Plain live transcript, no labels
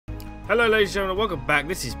Hello ladies and gentlemen, welcome back.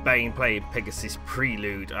 This is Bane playing Pegasus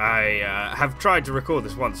Prelude. I have tried to record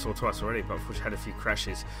this once or twice already, but unfortunately had a few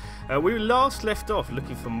crashes. We last left off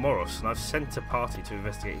looking for Moros, and I've sent a party to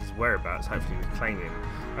investigate his whereabouts, hopefully reclaim him.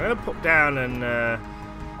 I'm going to pop down and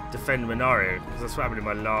defend Minario, because that's what happened in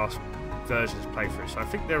my last version's playthrough, so I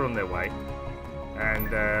think they're on their way. And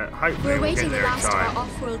hopefully we'll get there in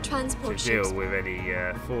time to deal with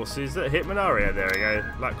any forces that hit Minario. There we go,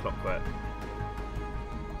 like clockwork.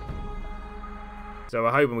 So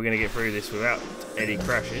we're hoping we're going to get through this without any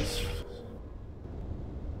crashes.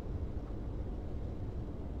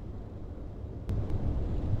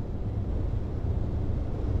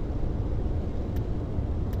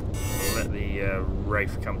 We'll let the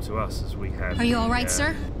Wraith come to us as we have. Are you all right,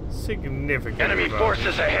 sir? Significant enemy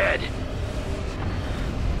forces ahead.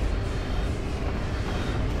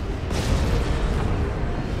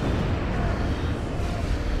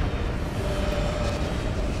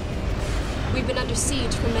 We've been under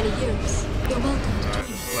siege for many years. You're welcome to join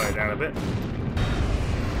us. Slow down a bit.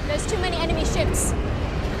 There's too many enemy ships.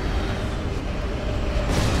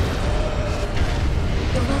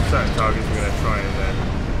 Certain targets we're going to try and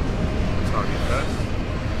target first.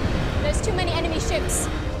 There's too many enemy ships.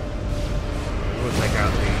 We'll take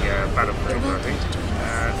out the battle cruiser, I think.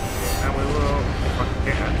 And we will, if I can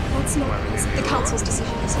get her. That's not the council's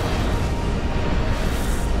decision, is it?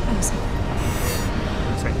 I'm sorry.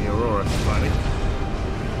 Take the Aurora slightly.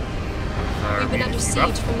 We've been under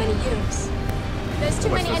siege for many years. There's too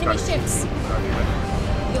many enemy ships.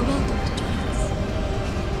 You're welcome to join us.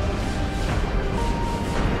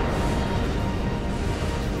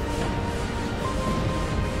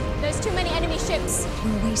 There's too many enemy ships.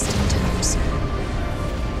 You're wasting time, sir.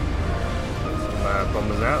 Some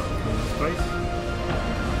bombers out from this place.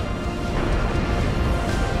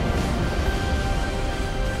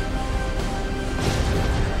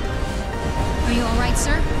 Are you all right,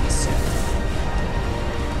 sir? Yes, sir.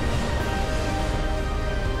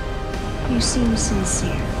 You seem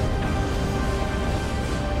sincere.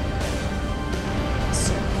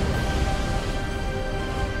 Sir.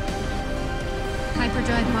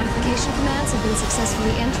 Hyperdrive modification commands have been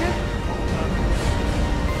successfully entered.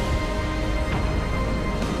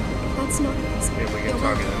 That's not easy. Maybe we can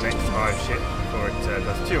target the next hive ship before it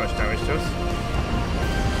does too much damage to us.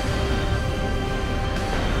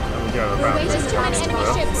 There's too many enemy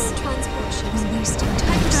ships. Transport ships.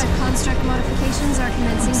 Hyperdrive construct modifications are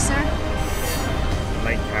commencing, sir.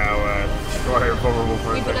 Make our destroyer vulnerable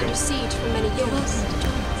for a We've been second. under siege for many years.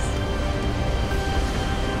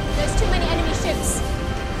 There's too many enemy ships.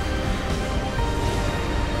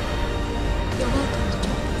 You're welcome to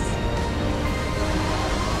join us.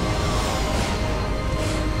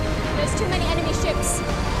 There's too many enemy ships.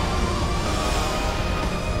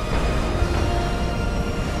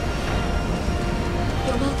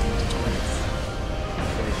 You're welcome to join us.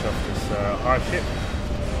 Finish off this hive ship.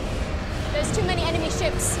 There's too many enemy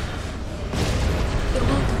ships. You're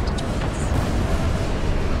welcome to join us.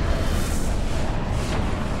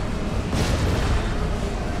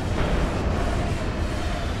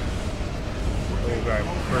 All going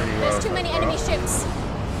pretty well. There's too many enemy ships.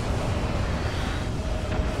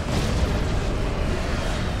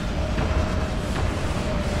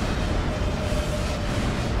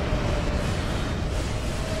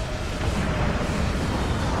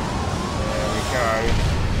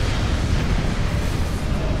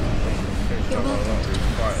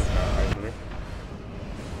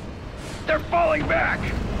 They're falling back.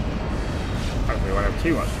 Hopefully we won't have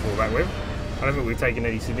too much to fall back with. I don't think we've taken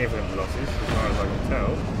any significant losses, as far as I can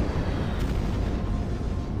tell.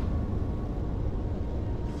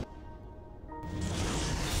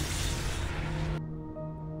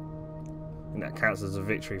 And that counts as a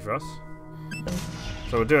victory for us.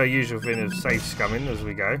 So we'll do our usual thing of safe scumming as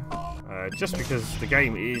we go. Just because the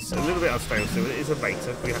game is a little bit unstable still, it is a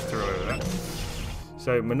beta, we have to remember that.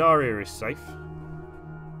 So Minaria is safe.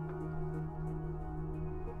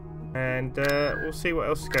 And we'll see what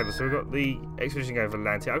else is going on. So we've got the expedition going for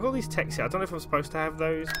Atlantic. I've got these texts here. I don't know if I'm supposed to have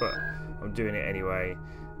those, but I'm doing it anyway.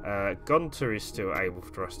 Gunter is still able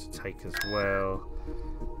for us to take as well.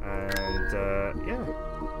 And yeah,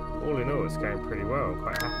 all in all, it's going pretty well. I'm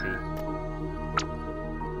quite happy.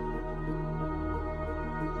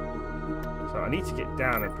 So I need to get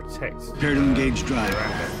down and protect. Prepare to engage drive.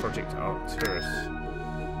 Around that Project Arcturus.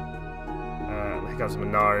 There comes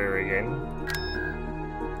Minaria again.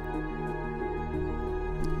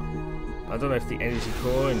 I don't know if the energy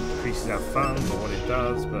core increases our funds or what it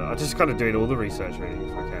does, but I'm just kind of doing all the research really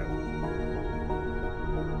if I can.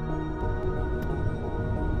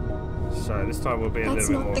 So this time we'll be a little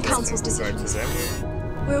bit more the council's aggressive. We'll go decision. to them.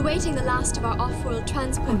 We're awaiting the last of our off-world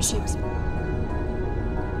transport ships.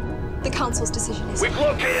 The Council's decision is We've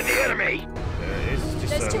final. located the enemy. It's just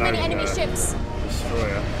There's too many enemy ships.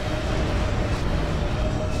 Destroyer.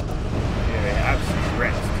 Yeah, absolutely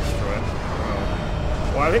wrecked Destroyer.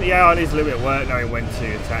 Well, I think the AI needs a little bit of work knowing when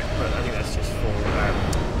to attack, but I think that's just for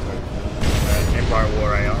Empire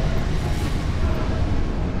War AI.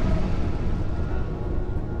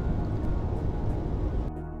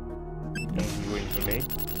 Easy win for me.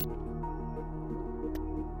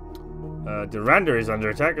 Duranda is under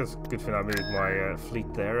attack. It's a good thing I moved my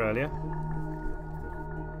fleet there earlier.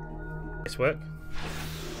 Nice work.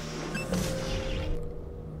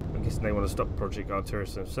 I'm guessing they want to stop Project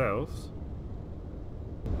Arcturus themselves.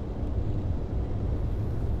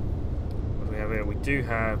 What do we have here? We do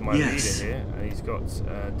have my leader here, and he's got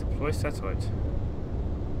deploy satellite.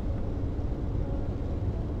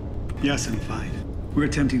 Yes, I'm fine. We're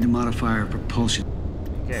attempting to modify our propulsion.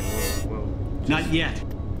 Again, we'll Not yet.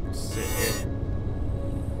 sit here.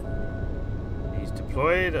 He's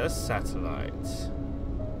deployed a satellite.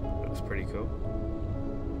 Looks pretty cool.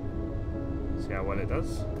 See how well it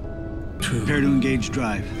does. Prepare to engage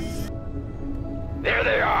drive. There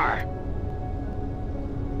they are.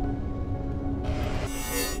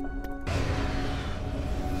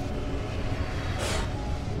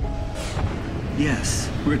 Yes,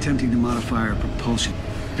 we're attempting to modify our propulsion.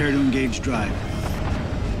 Prepare to engage drive.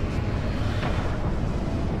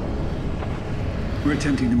 We're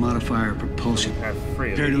attempting to modify our propulsion. Have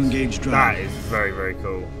 3 of Prepare to these. engage drive. That is very, very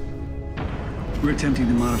cool. We're attempting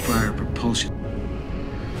to modify our propulsion.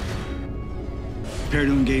 Prepare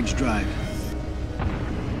to engage drive.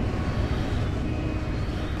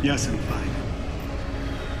 Yes, I'm fine.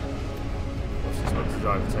 It's not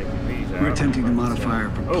designed for taking these out. We're attempting to but, modify our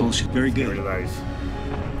propulsion. Oh, Very let's get good. rid of those.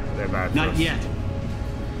 They're bad for Not us. yet.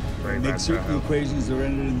 Very bad Make for certain our health. equations are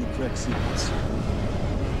entered in the correct sequence.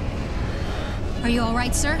 Are you all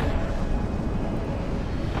right, sir?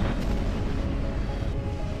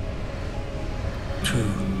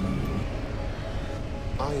 True.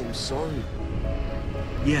 I am sorry.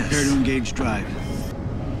 Yes. Prepare to engage drive.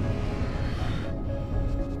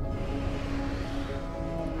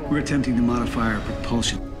 We're attempting to modify our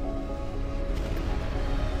propulsion.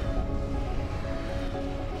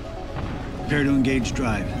 Prepare to engage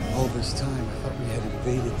drive. All this time, I thought we had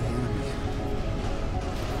invaded the enemy.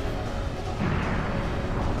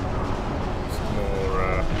 Some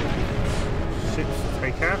more ships to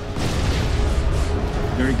take out.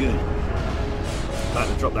 Very good. About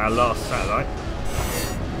to drop our last satellite.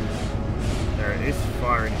 There it is,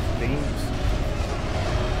 firing beams.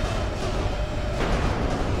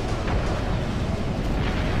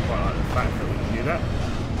 Quite like the fact that we can do that.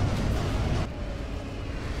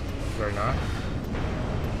 Very nice.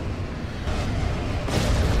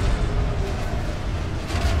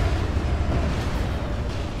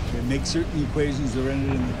 Okay, make certain equations are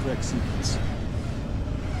entered in the correct sequence.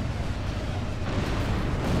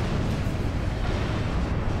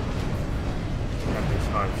 Have this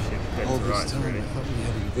hive ship dead All to this rights, time, really. I thought we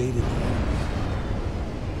had invaded the enemy.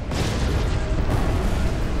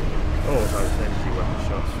 Oh, those energy weapon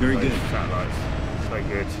shots. Very Those good. Satellites. So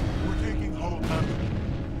good.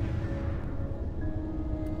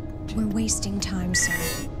 We're wasting time, sir.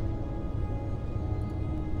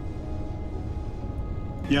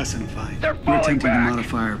 Yes, I'm fine. They're We're falling attempting back. to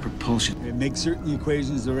modify our propulsion. Okay, make certain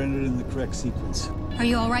equations are entered in the correct sequence. Are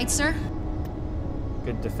you all right, sir?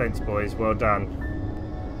 Good defense, boys. Well done.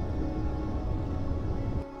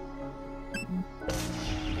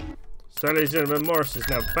 So, ladies and gentlemen, Morris is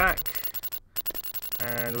now back.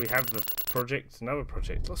 And we have the project, another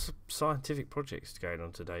project. Lots of scientific projects going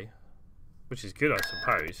on today. Which is good, I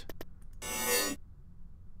suppose.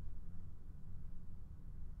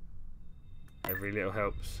 Every little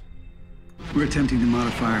helps. We're attempting to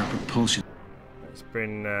modify our propulsion. Let's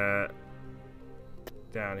bring down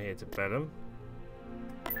here to Bellum.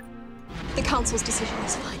 The Council's decision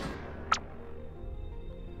is final.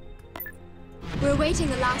 We're awaiting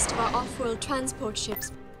the last of our off-world transport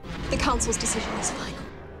ships. The Council's decision is final.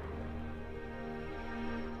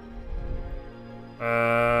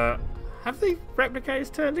 Have the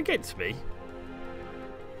replicators turned against me?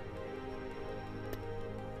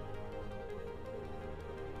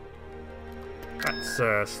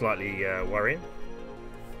 That's slightly worrying.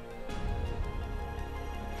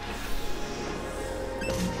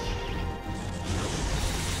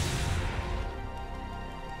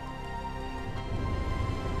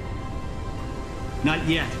 Not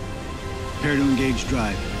yet. Prepare to engage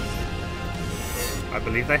drive. I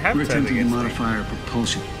believe they have We're turned attempting to against me. modify our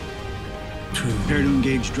propulsion. Prepare to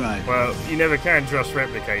engage drive. Well, you never can trust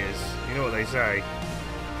replicators. You know what they say.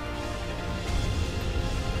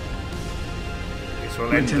 This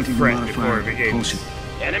will end the threat before it begins.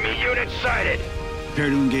 Enemy unit sighted. Prepare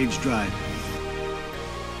to engage drive.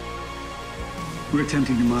 We're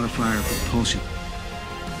attempting to modify our propulsion.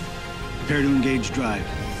 Prepare to engage drive.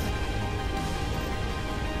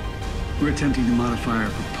 We're attempting to modify our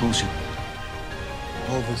propulsion.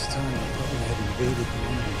 All this time, I thought we had invaded the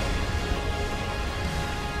enemy.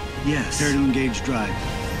 Yes. Prepare to engage drive.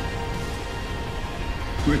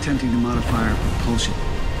 We're attempting to modify our propulsion.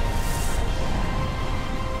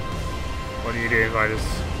 What do you do if I just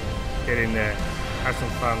get in there, have some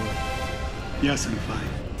fun? Yes, I'm fine.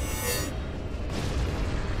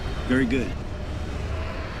 Very good.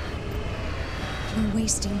 We're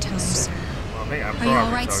wasting time, sir. Well, I think Are you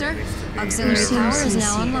all right, sir? Auxiliary power is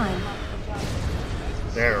now online.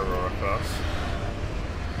 There, Aurora class.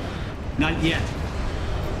 Not yet.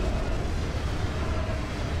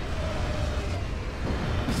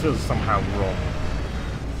 This feels somehow wrong.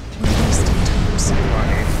 We're wasting time, sir.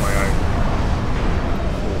 Right into my own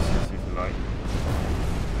forces, if you like.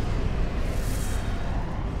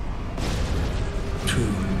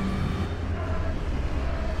 True.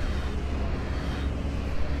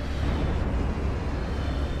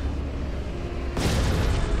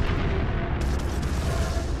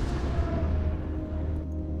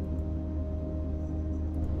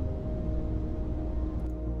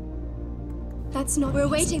 That's not. We're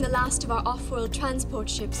awaiting the last of our off-world transport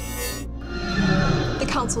ships. The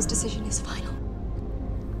Council's decision is final.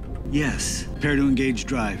 Yes. Prepare to engage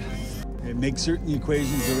drive. And make certain the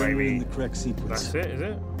equations are entered in the correct sequence. That's it, is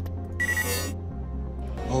it?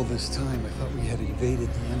 All this time, I thought we had invaded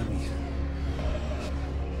the enemy.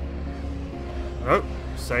 Oh,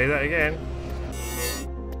 say that again.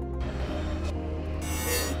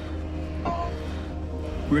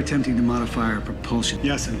 We're attempting to modify our propulsion.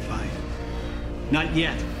 Yes, I'm fine. Not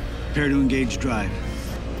yet. Prepare to engage drive.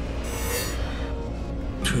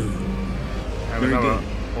 True. Have Very another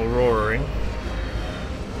Aurora-ing.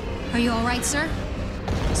 Are you all right, sir?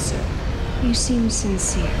 Sir, you seem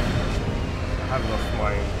sincere. I have lost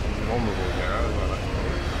my vulnerable there as well,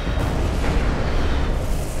 actually.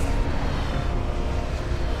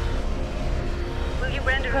 Will you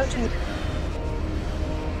render assistance?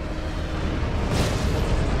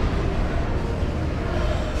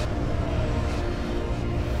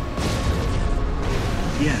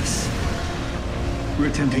 Yes. We're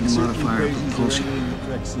attempting to modify our propulsion. In the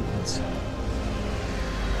correct sequence.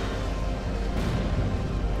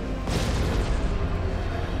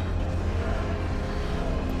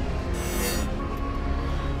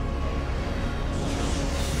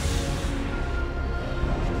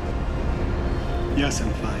 Yes,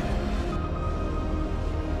 I'm fine.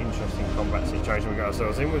 Interesting combat situation we got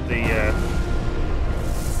ourselves in with the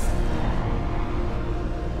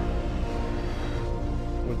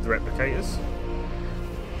replicators.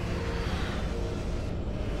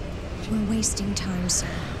 We're wasting time, sir.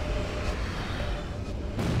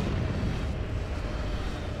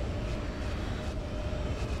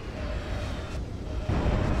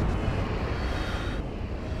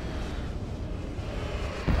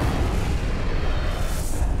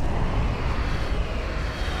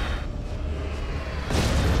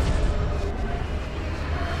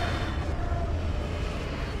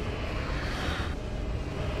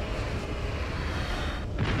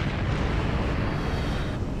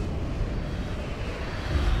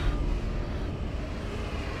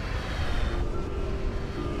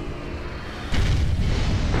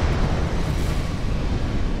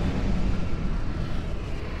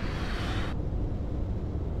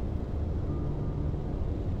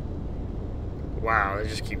 Wow, they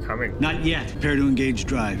just keep coming. Not yet. Prepare to engage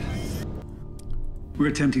drive. We're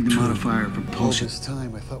attempting to modify our All propulsion. this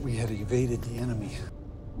time, I thought we had evaded the enemy.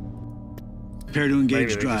 Prepare to Maybe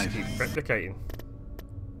engage they drive. just keep replicating.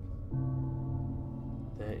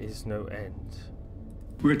 There is no end.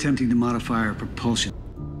 We're attempting to modify our propulsion.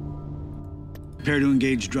 Prepare to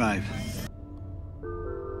engage drive.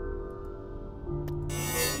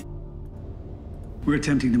 We're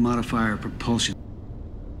attempting to modify our propulsion.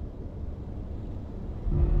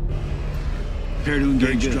 Prepare to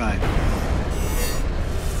engage drive.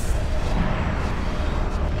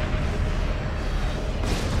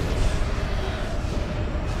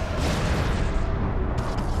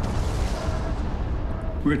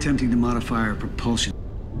 We're attempting to modify our propulsion.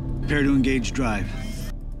 Prepare to engage drive.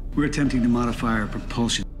 We're attempting to modify our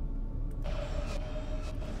propulsion.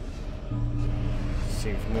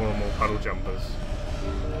 Seems more and more puddle jumpers.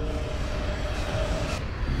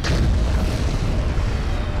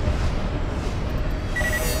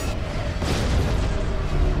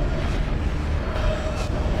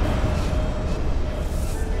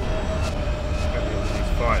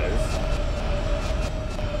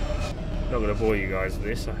 going to bore you guys with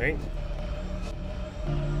this, I think.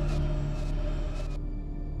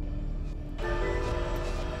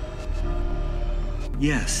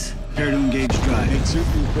 Yes. Prepare to engage drive. Make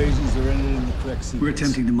certain equations are entered in the correct sequence. We're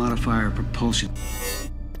attempting to modify our propulsion.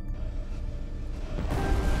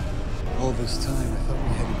 All this time, I thought we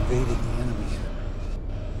had invaded the enemy.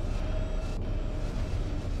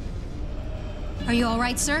 Are you all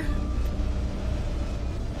right, sir?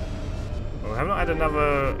 Well, I have not had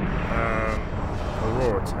another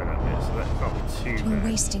Aurora turn up yet, so that can't be too We're bad.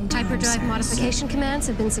 wasting time. Hyperdrive modification commands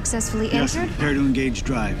have been successfully Yes. entered. Prepare to engage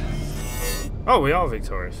drive. Oh, we are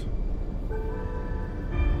victorious.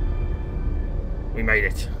 We made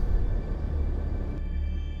it.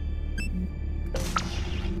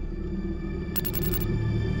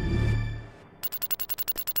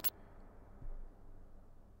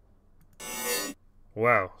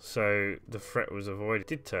 Wow, so the threat was avoided. It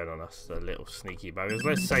did turn on us, the little sneaky buggers.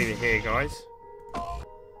 Let's save it here, guys.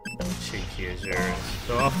 Cheeky Asuran.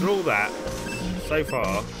 So after all that, so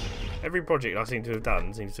far, every project I seem to have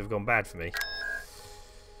done seems to have gone bad for me.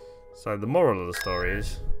 So the moral of the story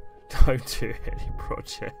is, don't do any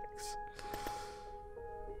projects.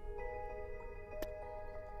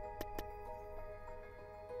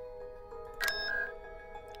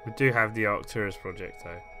 We do have the Arcturus project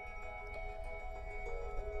though.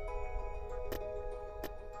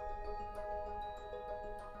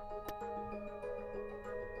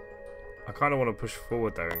 I kind of want to push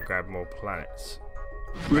forward though and grab more planets.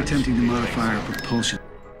 We're attempting to modify our propulsion.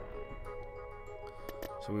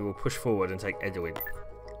 So we will push forward and take Edwin.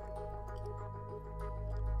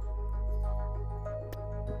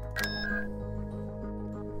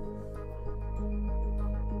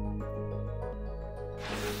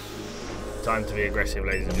 Time to be aggressive,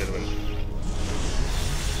 ladies and gentlemen.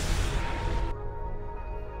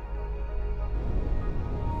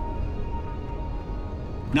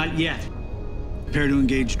 Not yet. Prepare to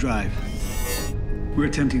engage drive. We're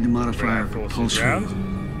attempting to modify Bring our our forces propulsion. round.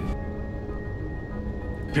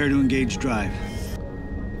 Prepare to engage drive.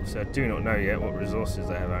 So I do not know yet what resources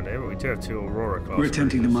they have around here, but we do have 2 Aurora class. We're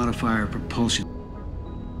attempting to cruisers. modify our propulsion.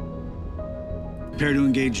 Prepare to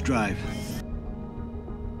engage drive.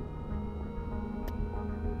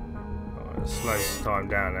 It slows time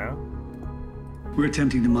down now. We're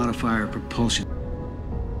attempting to modify our propulsion.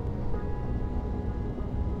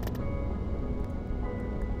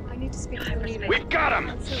 I need to speak to the leader. We've got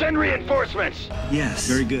him! Send reinforcements! Yes.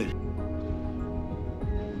 Very good.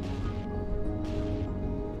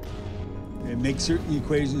 And make certain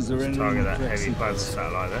equations are entered in Target the that correct heavy global sequence.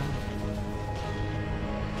 satellite there.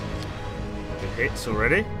 Good hits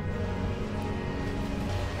already.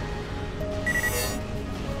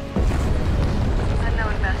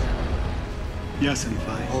 Unknown vessel. Yes, I'm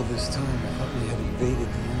fine. All this time, I thought we had invaded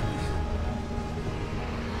the enemy.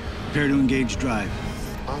 Prepare to engage drive.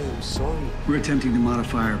 I am sorry. We're attempting to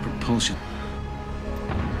modify our propulsion.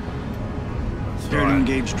 That's Prepare to right.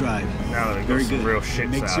 engage drive. Now that we've Very got some good. real shit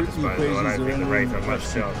Make set at certain disposal, I equations don't are think the entered Wraith in have the much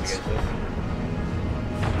correct chance to get sequence. this.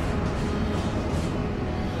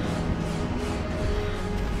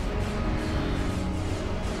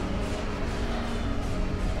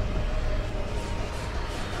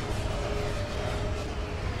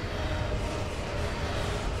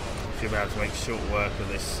 Should be able to make short work of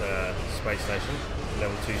this space station,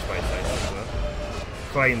 level 2 space station as well.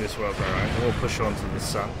 Claim this world for our own, and we'll push on to the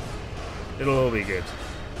sun. It'll all be good.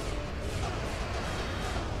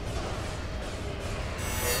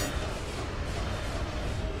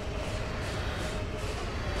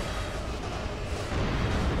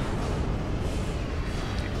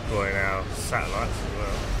 Keep deploying our satellites as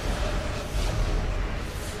well.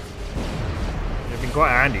 They've been quite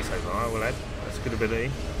handy so far, I will add. That's good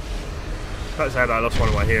ability. Quite sad I lost one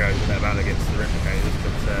of my heroes in that battle against the replicators,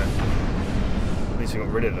 but at least we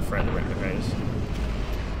got rid of the threat of the replicators.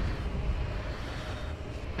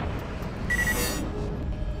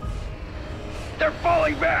 They're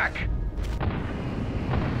falling back!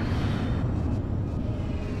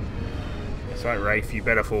 That's right, Rafe, you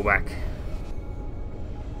better fall back.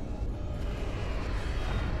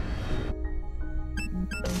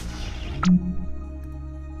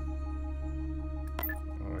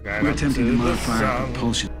 We're attempting to modify our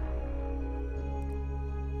propulsion.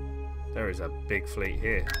 There is a big fleet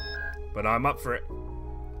here, but I'm up for it.